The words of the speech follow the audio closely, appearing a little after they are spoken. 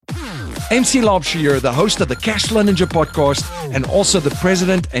MC Lobshier, the host of the Cashflow Ninja podcast and also the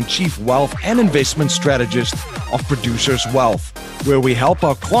president and chief wealth and investment strategist of Producers Wealth, where we help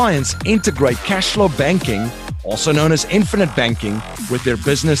our clients integrate cash flow banking, also known as infinite banking, with their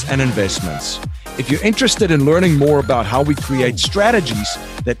business and investments. If you're interested in learning more about how we create strategies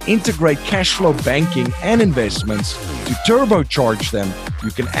that integrate cash flow banking and investments to turbocharge them,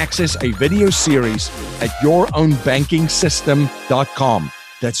 you can access a video series at yourownbankingsystem.com.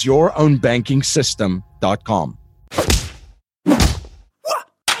 That's yourownbankingsystem.com.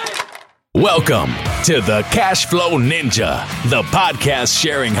 Welcome to the Cashflow Ninja, the podcast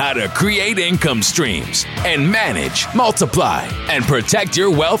sharing how to create income streams and manage, multiply, and protect your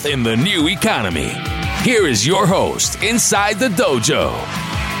wealth in the new economy. Here is your host inside the dojo,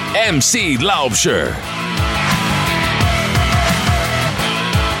 MC Laubscher.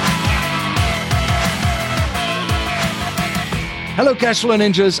 Hello, Cashflow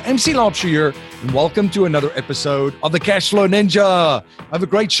Ninjas. MC Laubscher here, and welcome to another episode of the Cashflow Ninja. I have a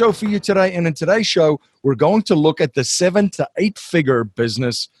great show for you today, and in today's show, we're going to look at the 7 to 8 figure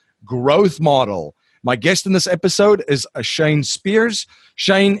business growth model. My guest in this episode is Shane Spiers.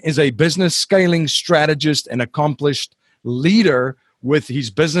 Shane is a business scaling strategist and accomplished leader with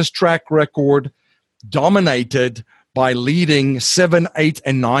his business track record dominated by leading 7, 8,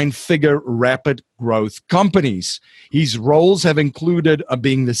 and 9-figure rapid growth companies. His roles have included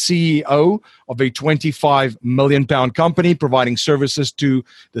being the CEO of a £25 million company providing services to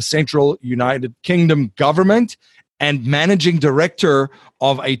the Central United Kingdom government and managing director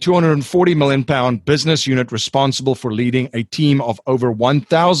of a £240 million business unit responsible for leading a team of over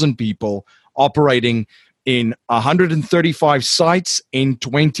 1,000 people operating in 135 sites in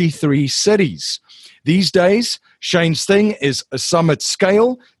 23 cities. These days, Shane's thing is a summit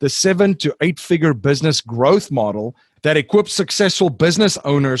scale, the 7 to 8 figure business growth model that equips successful business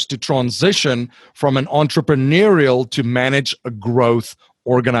owners to transition from an entrepreneurial to manage a growth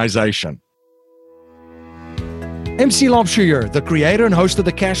organization. MC Laubscher, the creator and host of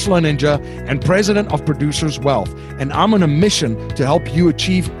the Cashflow Ninja and president of Producers Wealth, and I'm on a mission to help you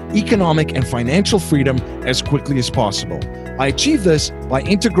achieve economic and financial freedom as quickly as possible. I achieve this by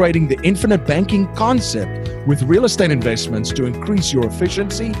integrating the infinite banking concept with real estate investments to increase your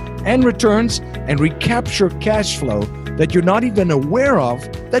efficiency and returns and recapture cash flow that you're not even aware of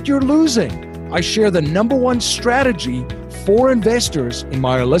that you're losing. I share the #1 strategy for investors in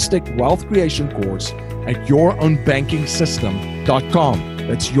my holistic wealth creation course at yourownbankingsystem.com.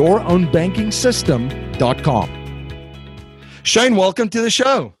 That's yourownbankingsystem.com. Shane, welcome to the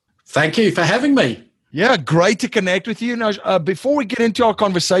show. Thank you for having me. Yeah, great to connect with you. Now, before we get into our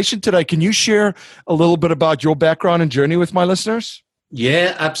conversation today, can you share a little bit about your background and journey with my listeners?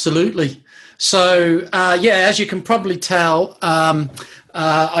 Yeah, absolutely. So, as you can probably tell, I'm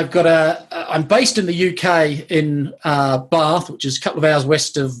based in the UK in Bath, which is a couple of hours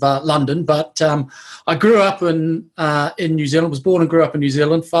west of London. But I grew up in New Zealand. Was born and grew up in New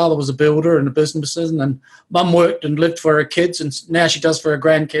Zealand. Father was a builder and a businessman, and Mum worked and lived for her kids, and now she does for her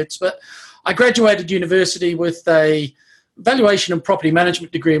grandkids. But I graduated university with a valuation and property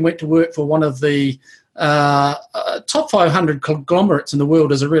management degree and went to work for one of the top 500 conglomerates in the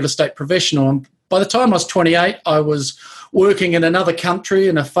world as a real estate professional. And by the time I was 28, I was working in another country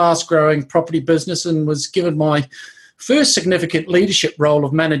in a fast-growing property business and was given my first significant leadership role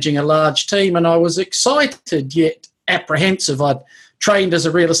of managing a large team. And I was excited yet apprehensive. I'd trained as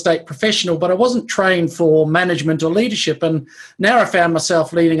a real estate professional, but I wasn't trained for management or leadership. And now I found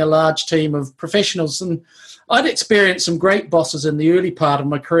myself leading a large team of professionals. And I'd experienced some great bosses in the early part of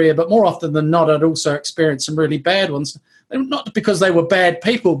my career, but more often than not, I'd also experienced some really bad ones. Not because they were bad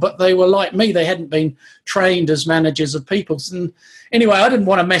people, but they were like me. They hadn't been trained as managers of people. And anyway, I didn't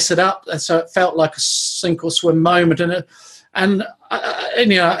want to mess it up, so it felt like a sink or swim moment. And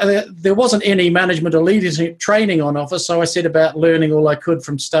there wasn't any management or leadership training on offer, so I set about learning all I could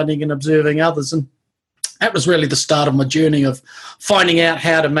from studying and observing others. And that was really the start of my journey of finding out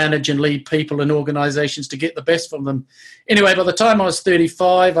how to manage and lead people and organizations to get the best from them. Anyway, by the time I was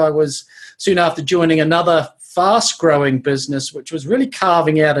 35, I was soon after joining another fast-growing business, which was really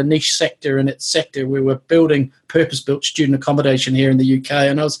carving out a niche sector in its sector. We were building purpose-built student accommodation here in the UK,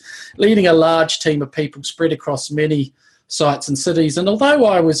 and I was leading a large team of people spread across many sites and cities. And although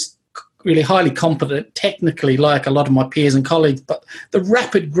I was really highly competent technically, like a lot of my peers and colleagues, but the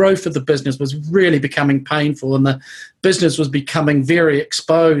rapid growth of the business was really becoming painful, and the business was becoming very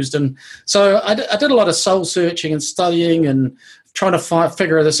exposed. And so I did a lot of soul searching and studying and trying to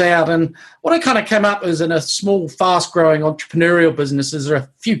figure this out. And what I kind of came up is, in a small, fast-growing entrepreneurial businesses, there are a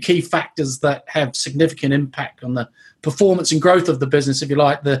few key factors that have significant impact on the performance and growth of the business, if you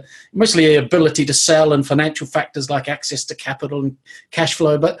like, mostly the ability to sell and financial factors like access to capital and cash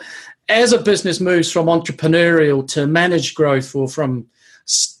flow. But as a business moves from entrepreneurial to managed growth, or from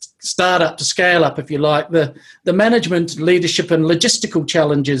startup to scale up, if you like, the management, leadership, and logistical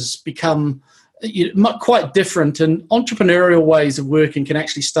challenges become quite different, and entrepreneurial ways of working can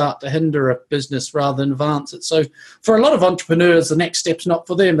actually start to hinder a business rather than advance it. So for a lot of entrepreneurs, the next step's not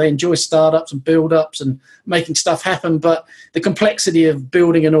for them. They enjoy startups and build-ups and making stuff happen, but the complexity of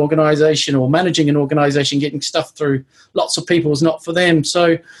building an organization or managing an organization, getting stuff through lots of people, is not for them.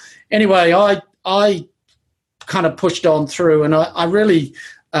 So anyway, I kind of pushed on through, and I really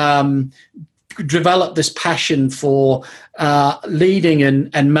developed this passion for leading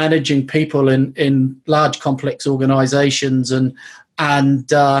and managing people in large, complex organizations, and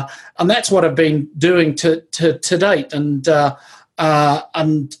that's what I've been doing to date. And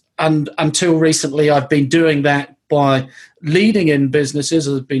until recently, I've been doing that by leading in businesses.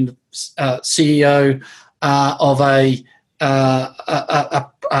 I've been CEO of a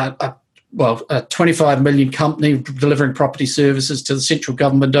 25 million company delivering property services to the central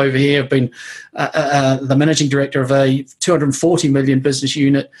government over here. I've been the managing director of a 240 million business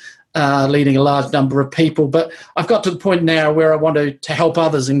unit, leading a large number of people. But I've got to the point now where I want to help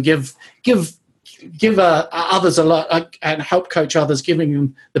others and give others a lot, and help coach others, giving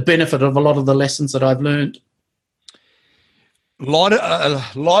them the benefit of a lot of the lessons that I've learned.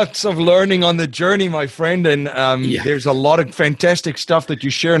 Lots of learning on the journey, my friend, and there's a lot of fantastic stuff that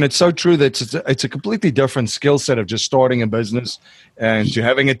you share, and it's so true that it's a completely different skill set of just starting a business and to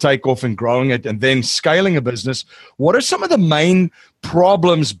having it take off and growing it and then scaling a business. What are some of the main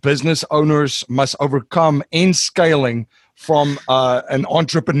problems business owners must overcome in scaling from an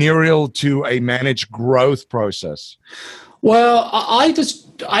entrepreneurial to a managed growth process? Well, I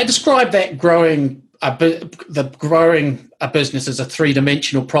describe that growing a business as a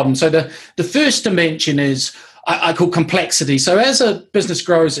three-dimensional problem. So the first dimension is I call complexity. So as a business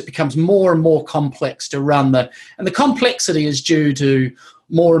grows, it becomes more and more complex to run. And the complexity is due to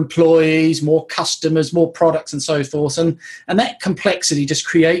more employees, more customers, more products, and so forth. And that complexity just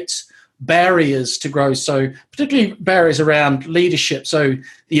creates barriers to growth. So particularly barriers around leadership. So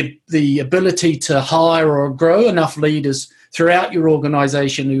the ability to hire or grow enough leaders throughout your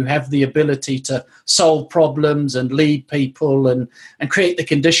organization who have the ability to solve problems and lead people and create the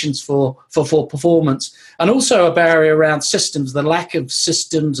conditions for performance. And also a barrier around systems, the lack of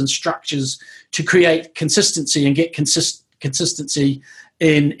systems and structures to create consistency and get consistency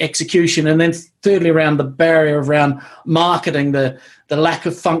in execution. And then thirdly, around the barrier around marketing, the lack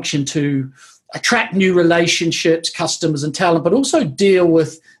of function to attract new relationships, customers, and talent, but also deal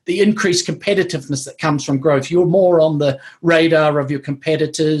with the increased competitiveness that comes from growth. You're more on the radar of your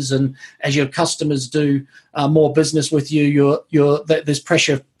competitors, and as your customers do more business with you, there's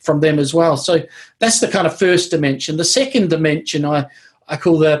pressure from them as well. So that's the kind of first dimension. The second dimension I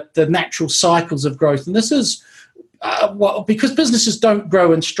call the natural cycles of growth, and this is because businesses don't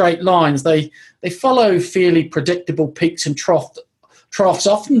grow in straight lines. They follow fairly predictable peaks and troughs,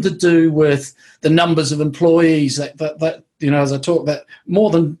 often to do with the numbers of employees that as I talk about,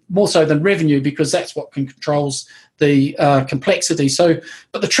 more so than revenue, because that's what controls the complexity. So,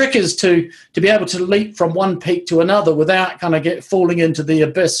 but the trick is to be able to leap from one peak to another without kind of falling into the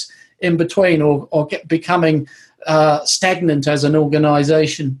abyss in between, or becoming stagnant as an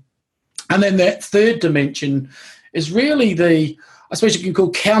organization. And then that third dimension is really I suppose you can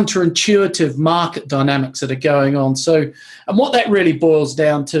call counterintuitive market dynamics that are going on. So, and what that really boils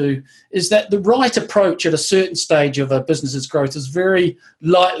down to is that the right approach at a certain stage of a business's growth is very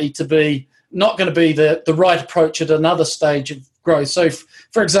likely to be not going to be the right approach at another stage of growth. So,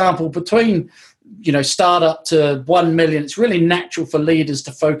 for example, between startup to 1 million, it's really natural for leaders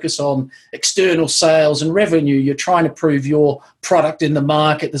to focus on external sales and revenue. You're trying to prove your product in the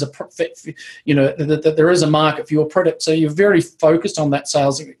market. There's there is a market for your product, so you're very focused on that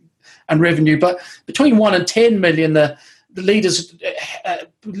sales and revenue. But between 1 and 10 million, the leaders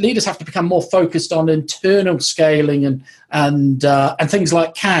have to become more focused on internal scaling and things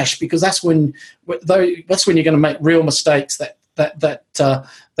like cash, because that's when you're going to make real mistakes that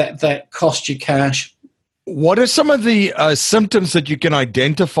cost you cash. What are some of the symptoms that you can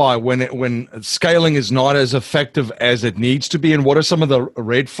identify when scaling is not as effective as it needs to be, and what are some of the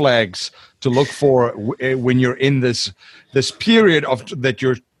red flags to look for when you're in this period that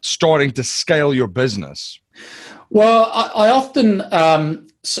you're starting to scale your business? Well, I often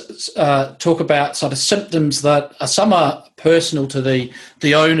talk about sort of symptoms that some are personal to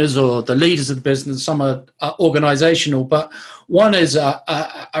the owners or the leaders of the business, some are organizational, but one is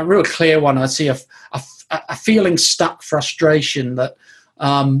a real clear one. I see a a feeling stuck frustration that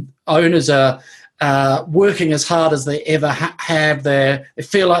owners are working as hard as they ever have. They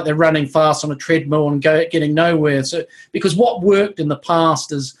feel like they're running fast on a treadmill and getting nowhere. So because what worked in the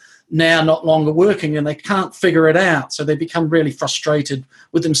past is now not longer working, and they can't figure it out. So they become really frustrated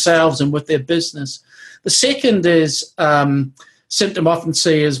with themselves and with their business. The second is symptom I often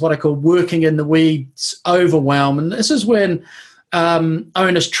see is what I call working in the weeds overwhelm. And this is when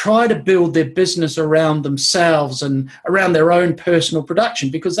owners try to build their business around themselves and around their own personal production,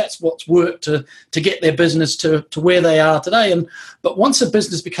 because that's what's worked to get their business to where they are today. But once a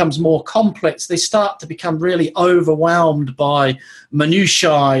business becomes more complex, they start to become really overwhelmed by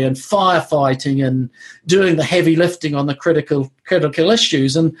minutiae and firefighting and doing the heavy lifting on the critical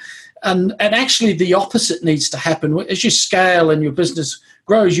issues. And actually the opposite needs to happen. As you scale and your business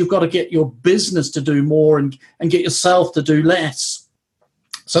grows, you've got to get your business to do more and get yourself to do less.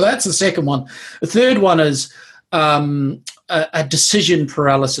 So that's the second one. The third one is a decision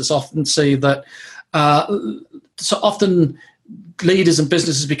paralysis. Often see that so often leaders and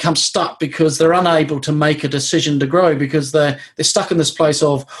businesses become stuck because they're unable to make a decision to grow, because they're stuck in this place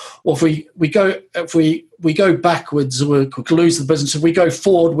of, well, if we go backwards, we could lose the business. If we go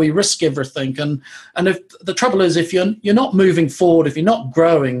forward, we risk everything. And if the trouble is, if you're not moving forward, if you're not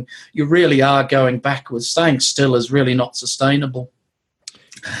growing, you really are going backwards. Staying still is really not sustainable.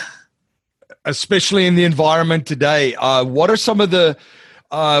 Especially in the environment today. What are some of the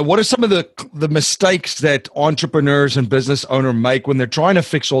mistakes that entrepreneurs and business owners make when they're trying to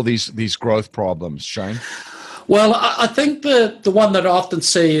fix all these growth problems, Shane? Well, I think the one that I often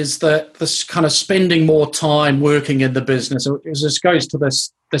see is that this kind of spending more time working in the business. This goes to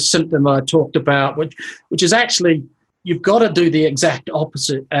the symptom I talked about, which is actually you've got to do the exact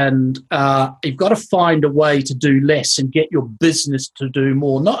opposite, and you've got to find a way to do less and get your business to do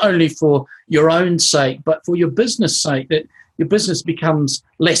more, not only for your own sake, but for your business sake, that your business becomes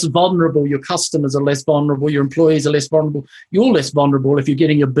less vulnerable, your customers are less vulnerable, your employees are less vulnerable, you're less vulnerable if you're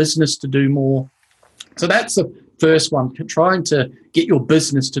getting your business to do more. So that's the first one, trying to get your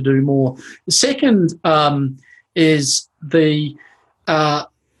business to do more. The second is the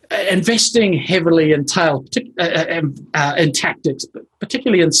investing heavily in tactics,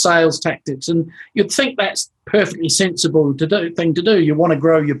 particularly in sales tactics. And you'd think that's perfectly sensible thing to do. You want to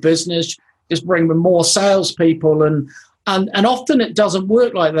grow your business, just bring in more salespeople, and often it doesn't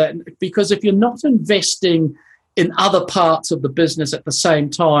work like that, because if you're not investing in other parts of the business at the same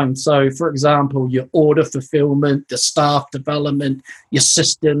time, so for example, your order fulfillment, the staff development, your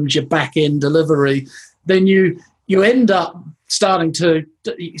systems, your back-end delivery, then you end up starting to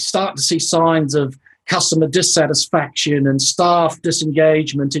see signs of customer dissatisfaction and staff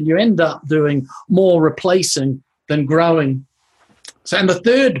disengagement, and you end up doing more replacing than growing. So, and the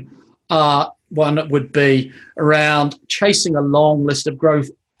third one would be around chasing a long list of growth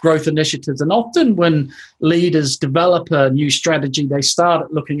initiatives. And often when leaders develop a new strategy, they start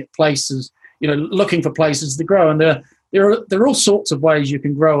at looking at places, looking for places to grow. And there are all sorts of ways you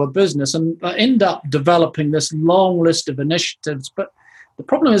can grow a business, and they end up developing this long list of initiatives. But the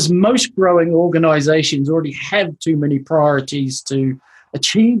problem is most growing organizations already have too many priorities to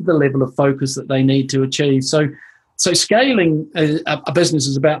achieve the level of focus that they need to achieve. So scaling a business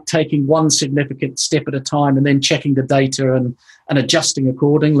is about taking one significant step at a time and then checking the data and adjusting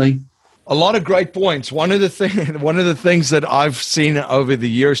accordingly. A lot of great points. One of the things that I've seen over the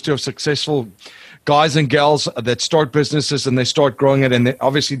years to have successful guys and gals that start businesses and they start growing it, and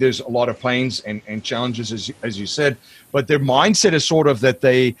obviously there's a lot of pains and challenges, as you said, but their mindset is sort of that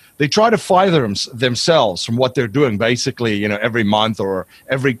they try to fire themselves from what they're doing, basically, every month or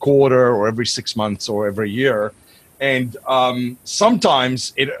every quarter or every 6 months or every year. And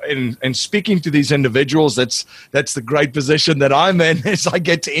sometimes, in speaking to these individuals, that's the great position that I'm in, is I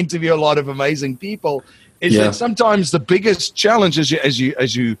get to interview a lot of amazing people. That sometimes the biggest challenge, as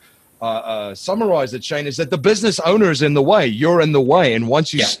you summarize it, Shane, is that the business owner is in the way. You're in the way, and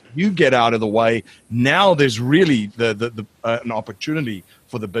once you get out of the way, now there's really an opportunity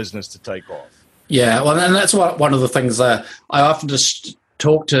for the business to take off. Yeah, well, and that's one of the things that I often just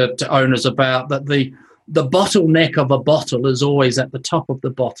talk to owners about, that the bottleneck of a bottle is always at the top of the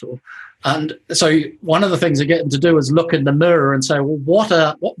bottle. And so one of the things I get them to do is look in the mirror and say,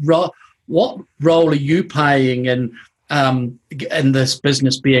 well, what role are you playing in this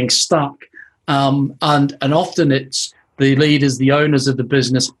business being stuck? And often it's the leaders, the owners of the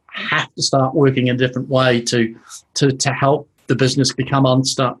business have to start working in a different way to help the business become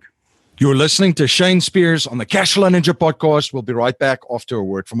unstuck. You're listening to Shane Spiers on the Cashflow Ninja podcast. We'll be right back after a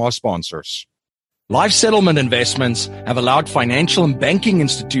word from our sponsors. Life settlement investments have allowed financial and banking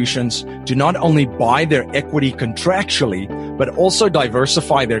institutions to not only buy their equity contractually, but also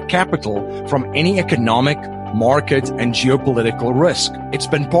diversify their capital from any economic, market, and geopolitical risk. It's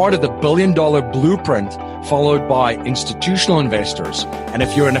been part of the billion-dollar blueprint followed by institutional investors. And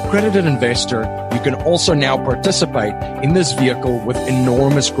if you're an accredited investor, you can also now participate in this vehicle with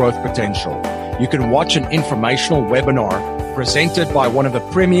enormous growth potential. You can watch an informational webinar presented by one of the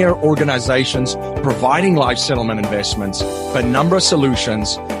premier organizations providing life settlement investments, Penumbra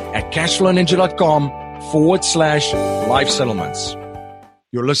Solutions, at cashflowninja.com/life settlements.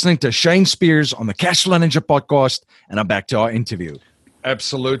 You're listening to Shane Spiers on the Cashflow Ninja podcast, and I'm back to our interview.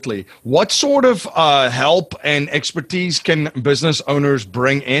 Absolutely. What sort of help and expertise can business owners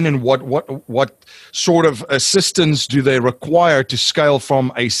bring in, and what sort of assistance do they require to scale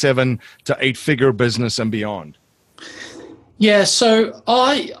from a 7 to 8 figure business and beyond? Yeah, so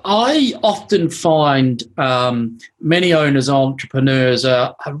I often find many owners, entrepreneurs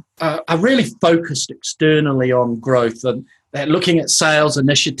are really focused externally on growth, and they're looking at sales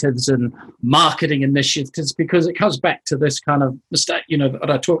initiatives and marketing initiatives, because it comes back to this kind of mistake, that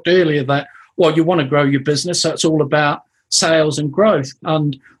I talked earlier, that, well, you want to grow your business, so it's all about sales and growth,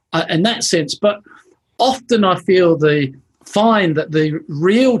 and in that sense. But often I find that the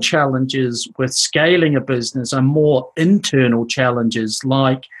real challenges with scaling a business are more internal challenges,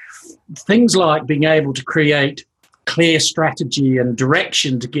 like things like being able to create clear strategy and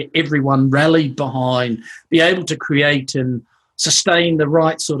direction to get everyone rallied behind, be able to create and sustain the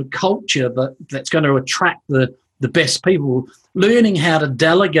right sort of culture that's going to attract the best people, learning how to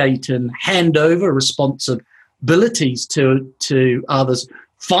delegate and hand over responsibilities to others,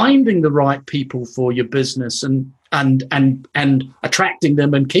 finding the right people for your business and attracting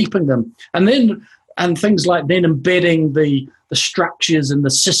them and keeping them, and things like then embedding the structures and the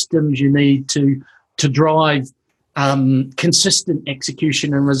systems you need to drive consistent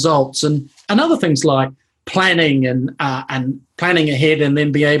execution and results, and other things like planning and planning ahead, and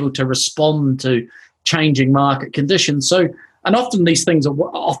then be able to respond to changing market conditions. So, and often these things are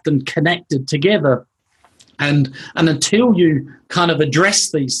often connected together, and until you kind of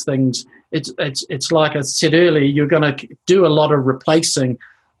address these things, it's like I said earlier, you're going to do a lot of replacing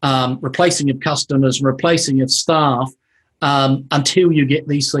of customers, replacing of staff, until you get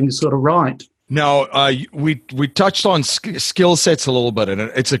these things sort of right. Now, we touched on skill sets a little bit, and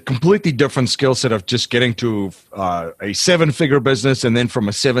it's a completely different skill set of just getting to a 7-figure business, and then from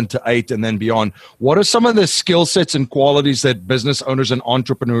a 7 to 8 and then beyond. What are some of the skill sets and qualities that business owners and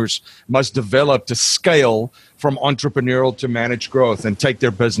entrepreneurs must develop to scale from entrepreneurial to managed growth and take their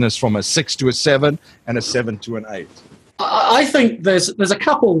business from a 6 to a 7 and a 7 to an 8? I think there's a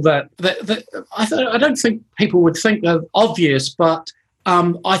couple that I don't think people would think are obvious, but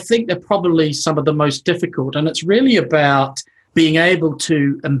I think they're probably some of the most difficult, and it's really about being able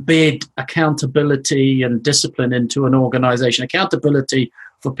to embed accountability and discipline into an organization. Accountability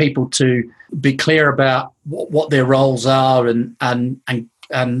for people to be clear about what their roles are and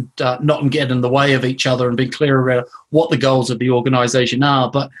not get in the way of each other, and be clear about what the goals of the organization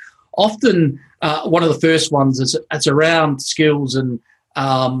are. But often one of the first ones is it's around skills and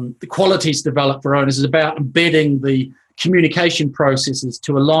the qualities developed for owners is about embedding the communication processes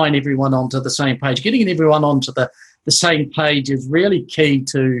to align everyone onto the same page. Getting everyone onto the same page is really key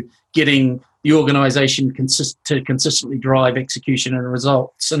to getting the organization to consistently drive execution and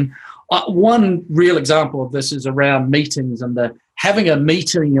results. And one real example of this is around meetings, and having a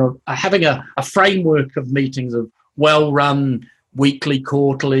framework of meetings, of well-run weekly,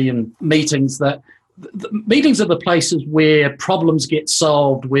 quarterly, and meetings. That the meetings are the places where problems get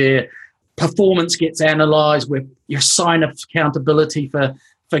solved, where performance gets analysed, where you sign up accountability for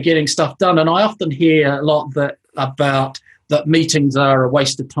getting stuff done. And I often hear a lot about that meetings are a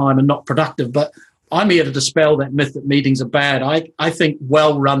waste of time and not productive. But I'm here to dispel that myth that meetings are bad. I think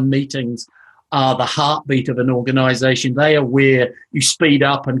well-run meetings are the heartbeat of an organisation. They are where you speed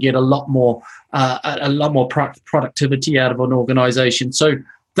up and get a lot more productivity out of an organisation. So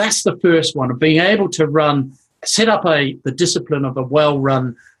that's the first one, of being able to set up the discipline of a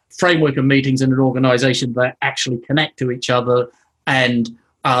well-run framework of meetings in an organisation that actually connect to each other and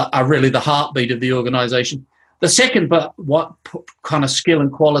are really the heartbeat of the organisation. The second, but what kind of skill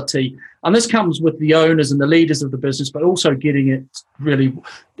and quality, and this comes with the owners and the leaders of the business, but also getting it really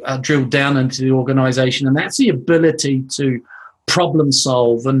drilled down into the organisation, and that's the ability to problem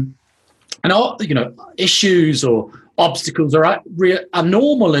solve and issues or obstacles are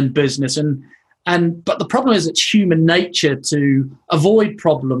normal in business, but the problem is it's human nature to avoid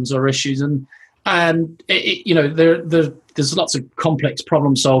problems or issues, and And there's lots of complex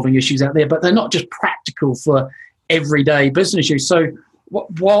problem-solving issues out there, but they're not just practical for everyday business use. So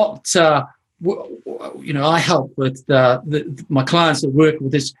I help with my clients that work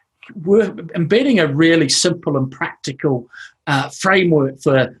with this. We're embedding a really simple and practical framework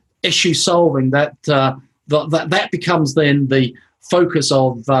for issue solving that becomes then the focus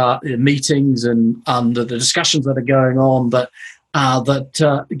of meetings and the discussions that are going on, that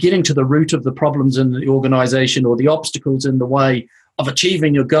getting to the root of the problems in the organization or the obstacles in the way of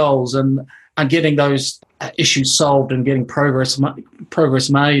achieving your goals and getting those issues solved and getting progress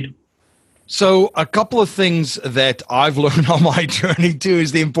made. So a couple of things that I've learned on my journey too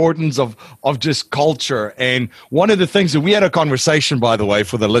is the importance of just culture. And one of the things that we had a conversation, by the way,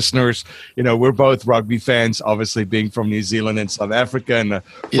 for the listeners, we're both rugby fans, obviously being from New Zealand and South Africa, and a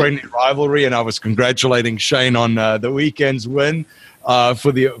friendly rivalry. And I was congratulating Shane on the weekend's win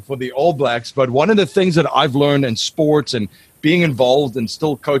for the All Blacks. But one of the things that I've learned in sports and being involved and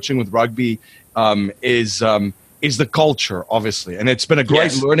still coaching with rugby is the culture, obviously. And it's been a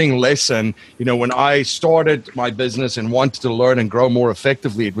great learning lesson. When I started my business and wanted to learn and grow more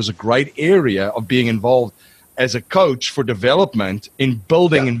effectively, it was a great area of being involved as a coach for development in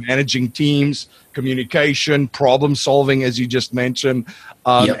building and managing teams, communication, problem solving, as you just mentioned,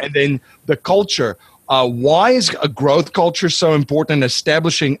 and then the culture. Why is a growth culture so important in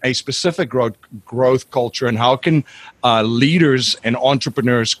establishing a specific growth culture, and how can leaders and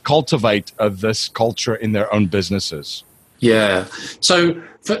entrepreneurs cultivate this culture in their own businesses? Yeah. So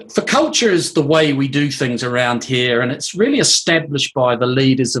for culture is the way we do things around here, and it's really established by the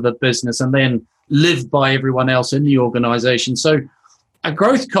leaders of a business and then lived by everyone else in the organization. So a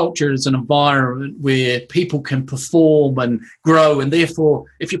growth culture is an environment where people can perform and grow, and therefore,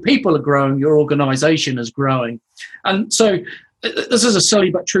 if your people are growing, your organization is growing. And so this is a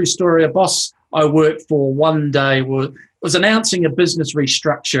silly but true story. A boss I worked for one day was announcing a business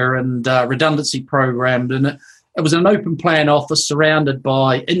restructure and redundancy program, and it was an open plan office surrounded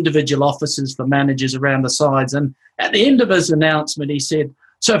by individual offices for managers around the sides. And at the end of his announcement, he said,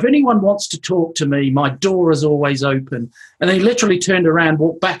 "So if anyone wants to talk to me, my door is always open." And then he literally turned around,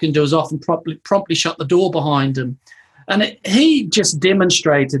 walked back into his office and promptly shut the door behind him. And he just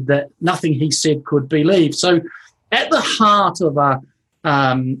demonstrated that nothing he said could be believed. So at the heart of our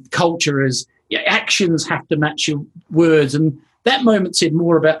culture is your actions have to match your words. And that moment said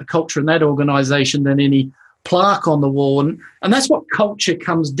more about the culture in that organization than any plaque on the wall. And that's what culture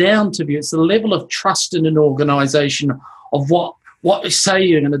comes down to. It's the level of trust in an organization of what you say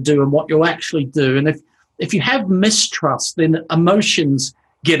you're going to do and what you'll actually do. And if you have mistrust, then emotions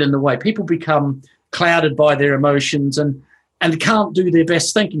get in the way. People become clouded by their emotions and can't do their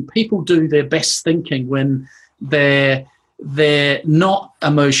best thinking. People do their best thinking when they're not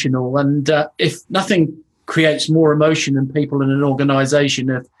emotional. And if nothing creates more emotion in people in an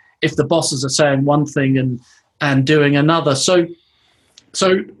organization, if the bosses are saying one thing and doing another. So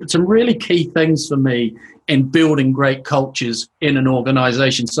some really key things for me in building great cultures in an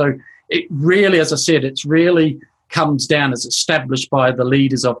organization. So it really, as I said, it's really comes down as established by the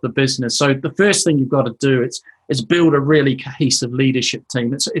leaders of the business. So the first thing you've got to do is build a really cohesive leadership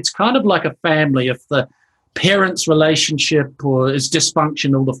team. It's kind of like a family. If the parents' relationship is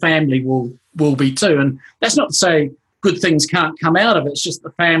dysfunctional, the family will be too. And that's not to say good things can't come out of it. It's just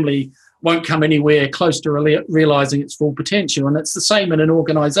the family won't come anywhere close to realizing its full potential. And it's the same in an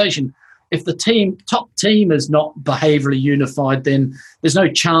organization. If the top team is not behaviorally unified, then there's no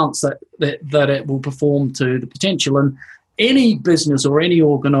chance that it will perform to the potential. And any business or any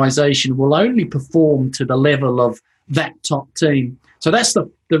organization will only perform to the level of that top team. So that's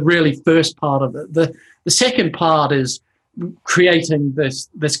the really first part of it. The second part is creating this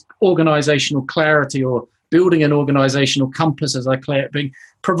organizational clarity, or building an organizational compass, as I call it,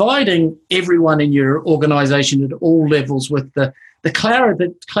 providing everyone in your organization at all levels with the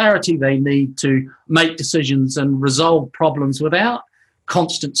clarity they need to make decisions and resolve problems without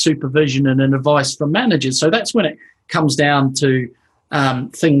constant supervision and advice from managers. So that's when it comes down to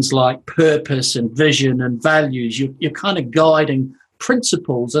things like purpose and vision and values. You're kind of guiding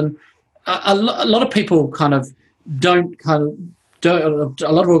principles, and a lot of people a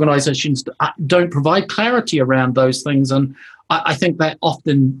lot of organizations don't provide clarity around those things, and I think that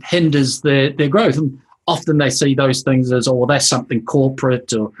often hinders their growth. And often they see those things as, that's something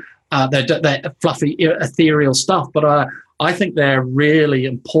corporate, or they're fluffy, ethereal stuff. But I think they're really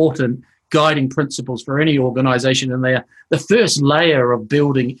important guiding principles for any organization, and they're the first layer of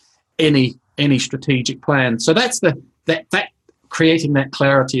building any strategic plan. So that's that creating that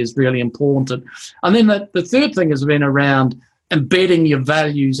clarity is really important. And then the third thing has been around embedding your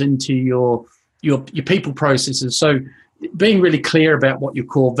values into your your people processes. So being really clear about what your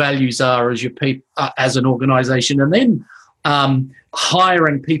core values are as your as an organization, and then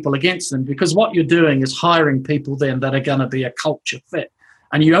hiring people against them, because what you're doing is hiring people then that are going to be a culture fit.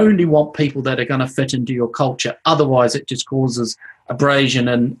 And you only want people that are going to fit into your culture. Otherwise, it just causes abrasion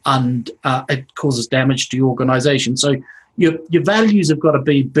and it causes damage to your organization. So your values have got to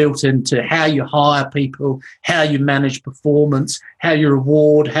be built into how you hire people, how you manage performance, how you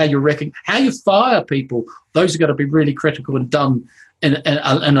reward, how you fire people. Those are going to be really critical and done in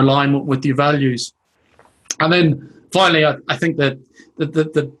alignment with your values. And then finally, I think that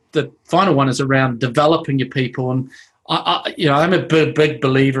the final one is around developing your people. And I'm a big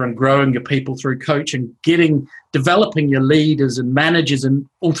believer in growing your people through coaching, developing your leaders and managers and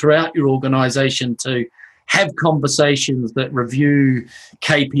all throughout your organization to have conversations that review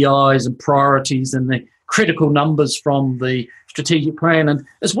KPIs and priorities and the critical numbers from the strategic plan, and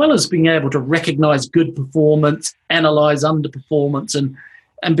as well as being able to recognize good performance, analyze underperformance, and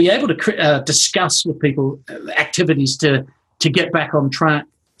be able to discuss with people activities to get back on track.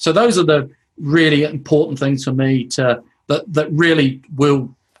 So those are the really important things for me that really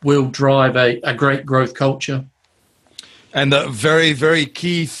will drive a great growth culture. And the very, very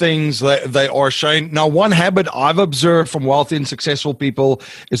key things that they are, Shane. Now, one habit I've observed from wealthy and successful people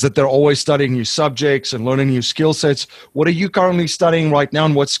is that they're always studying new subjects and learning new skill sets. What are you currently studying right now,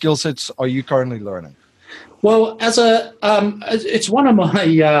 and what skill sets are you currently learning? Well, it's one of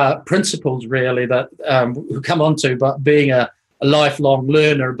my principles, really, that we'll come on to, but being a lifelong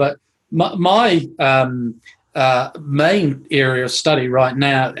learner. But my main area of study right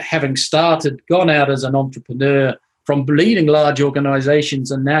now, having gone out as an entrepreneur from leading large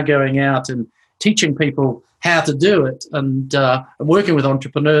organizations and now going out and teaching people how to do it and working with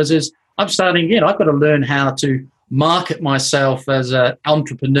entrepreneurs, is I'm starting again. I've got to learn how to market myself as an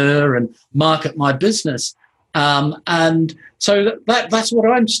entrepreneur and market my business. And so that's what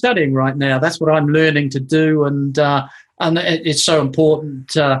I'm studying right now. That's what I'm learning to do. And it's so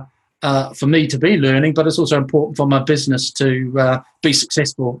important for me to be learning, but it's also important for my business to be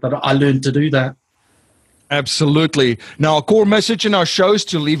successful, that I learned to do that. Absolutely. Now, a core message in our show is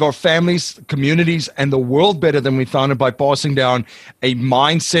to leave our families, communities, and the world better than we found it by passing down a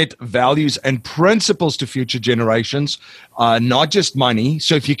mindset, values, and principles to future generations, not just money.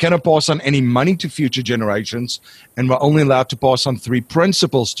 So if you cannot pass on any money to future generations, and we're only allowed to pass on 3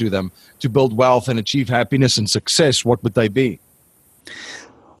 principles to them to build wealth and achieve happiness and success, what would they be?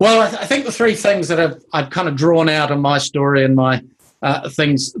 Well, I think the 3 things that I've kind of drawn out in my story and my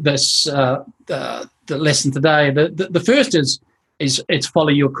things the lesson today. The first is it's follow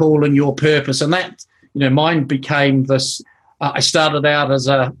your call and your purpose, and that mine became this. I started out as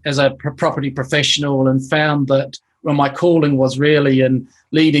a property professional and found that my calling was really in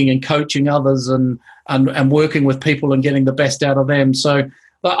leading and coaching others and working with people and getting the best out of them. So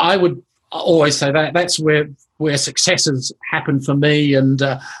I would always say that's where successes happen for me, and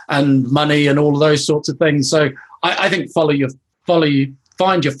money and all of those sorts of things. So I think find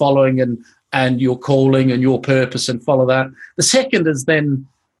your following and your calling and your purpose and follow that. The second is then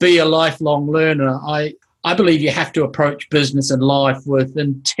be a lifelong learner. I believe you have to approach business and life with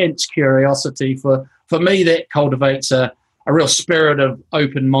intense curiosity. For me, that cultivates a real spirit of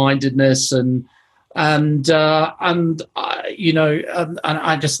open-mindedness and I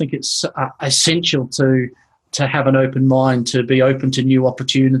just think it's essential to have an open mind, to be open to new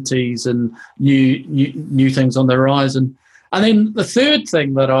opportunities and new things on the horizon. And then the third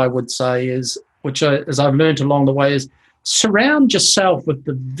thing that I would say is, as I've learned along the way, is surround yourself with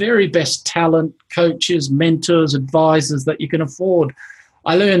the very best talent, coaches, mentors, advisors that you can afford.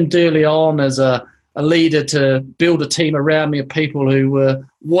 I learned early on as a leader to build a team around me of people who were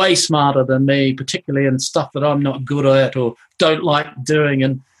way smarter than me, particularly in stuff that I'm not good at or don't like doing.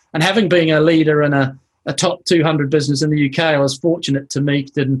 And having been a leader in a top 200 business in the UK, I was fortunate to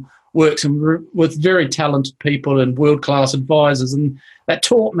meet and work with very talented people and world-class advisors. And that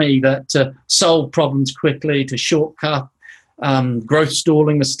taught me that to solve problems quickly, to shortcut growth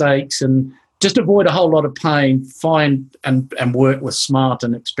stalling mistakes, and just avoid a whole lot of pain, find and work with smart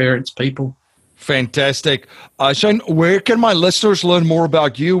and experienced people. Fantastic. Shane, where can my listeners learn more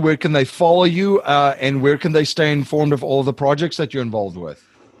about you? Where can they follow you? And where can they stay informed of all the projects that you're involved with?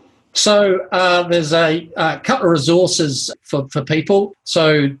 So there's a couple of resources for people.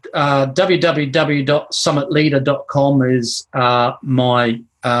 So www.summitleader.com is my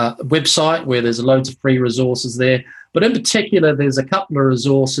website, where there's loads of free resources there. But in particular, there's a couple of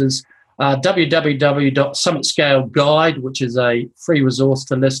resources. Www.summitscale guide, which is a free resource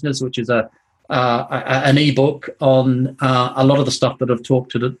to listeners, which is a an ebook on a lot of the stuff that I've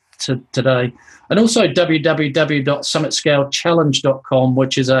talked to today. And also www.summitscalechallenge.com,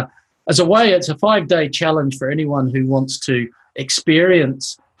 which is it's a 5-day challenge for anyone who wants to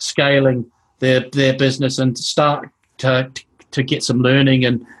experience scaling their business and start to get some learning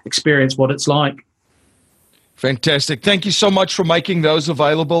and experience what it's like. Fantastic. Thank you so much for making those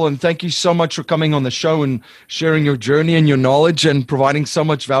available, and thank you so much for coming on the show and sharing your journey and your knowledge and providing so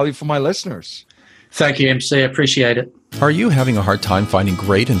much value for my listeners. Thank you, MC. I appreciate it. Are you having a hard time finding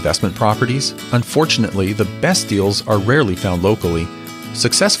great investment properties? Unfortunately, the best deals are rarely found locally.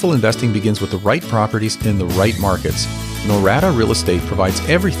 Successful investing begins with the right properties in the right markets. Norada Real Estate provides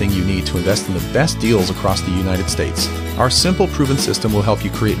everything you need to invest in the best deals across the United States. Our simple, proven system will help you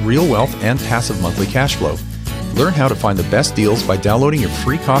create real wealth and passive monthly cash flow. Learn how to find the best deals by downloading your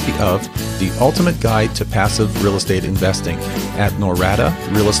free copy of The Ultimate Guide to Passive Real Estate Investing at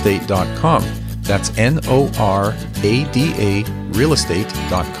noradarealestate.com. That's NORADA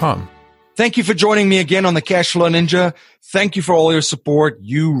realestate.com. Thank you for joining me again on the Cashflow Ninja. Thank you for all your support.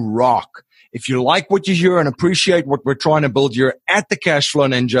 You rock. If you like what you hear and appreciate what we're trying to build here at the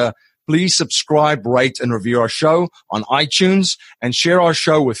Cashflow Ninja, please subscribe, rate, and review our show on iTunes and share our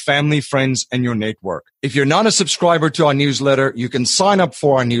show with family, friends, and your network. If you're not a subscriber to our newsletter, you can sign up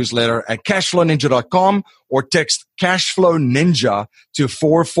for our newsletter at cashflowninja.com or text Cashflow Ninja to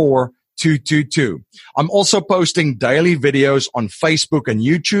 44222. I'm also posting daily videos on Facebook and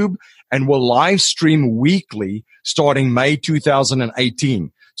YouTube and will live stream weekly starting May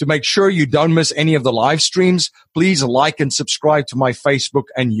 2018. To make sure you don't miss any of the live streams, please like and subscribe to my Facebook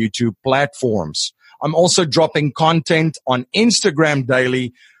and YouTube platforms. I'm also dropping content on Instagram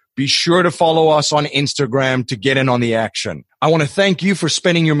daily. Be sure to follow us on Instagram to get in on the action. I want to thank you for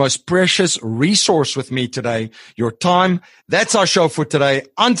spending your most precious resource with me today, your time. That's our show for today.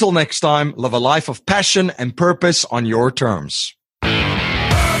 Until next time, live a life of passion and purpose on your terms.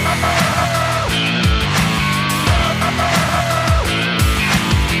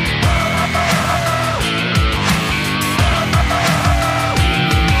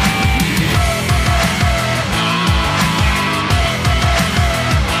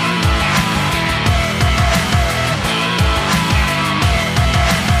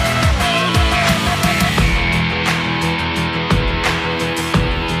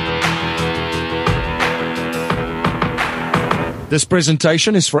 This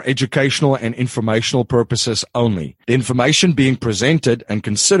presentation is for educational and informational purposes only. The information being presented and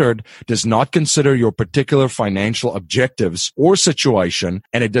considered does not consider your particular financial objectives or situation,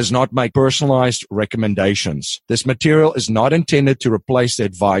 and it does not make personalized recommendations. This material is not intended to replace the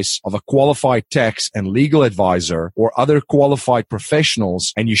advice of a qualified tax and legal advisor or other qualified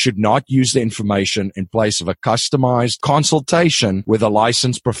professionals, and you should not use the information in place of a customized consultation with a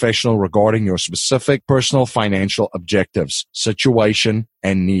licensed professional regarding your specific personal financial objectives, situation,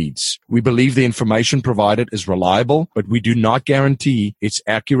 and needs. We believe the information provided is reliable, but we do not guarantee its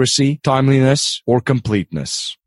accuracy, timeliness, or completeness.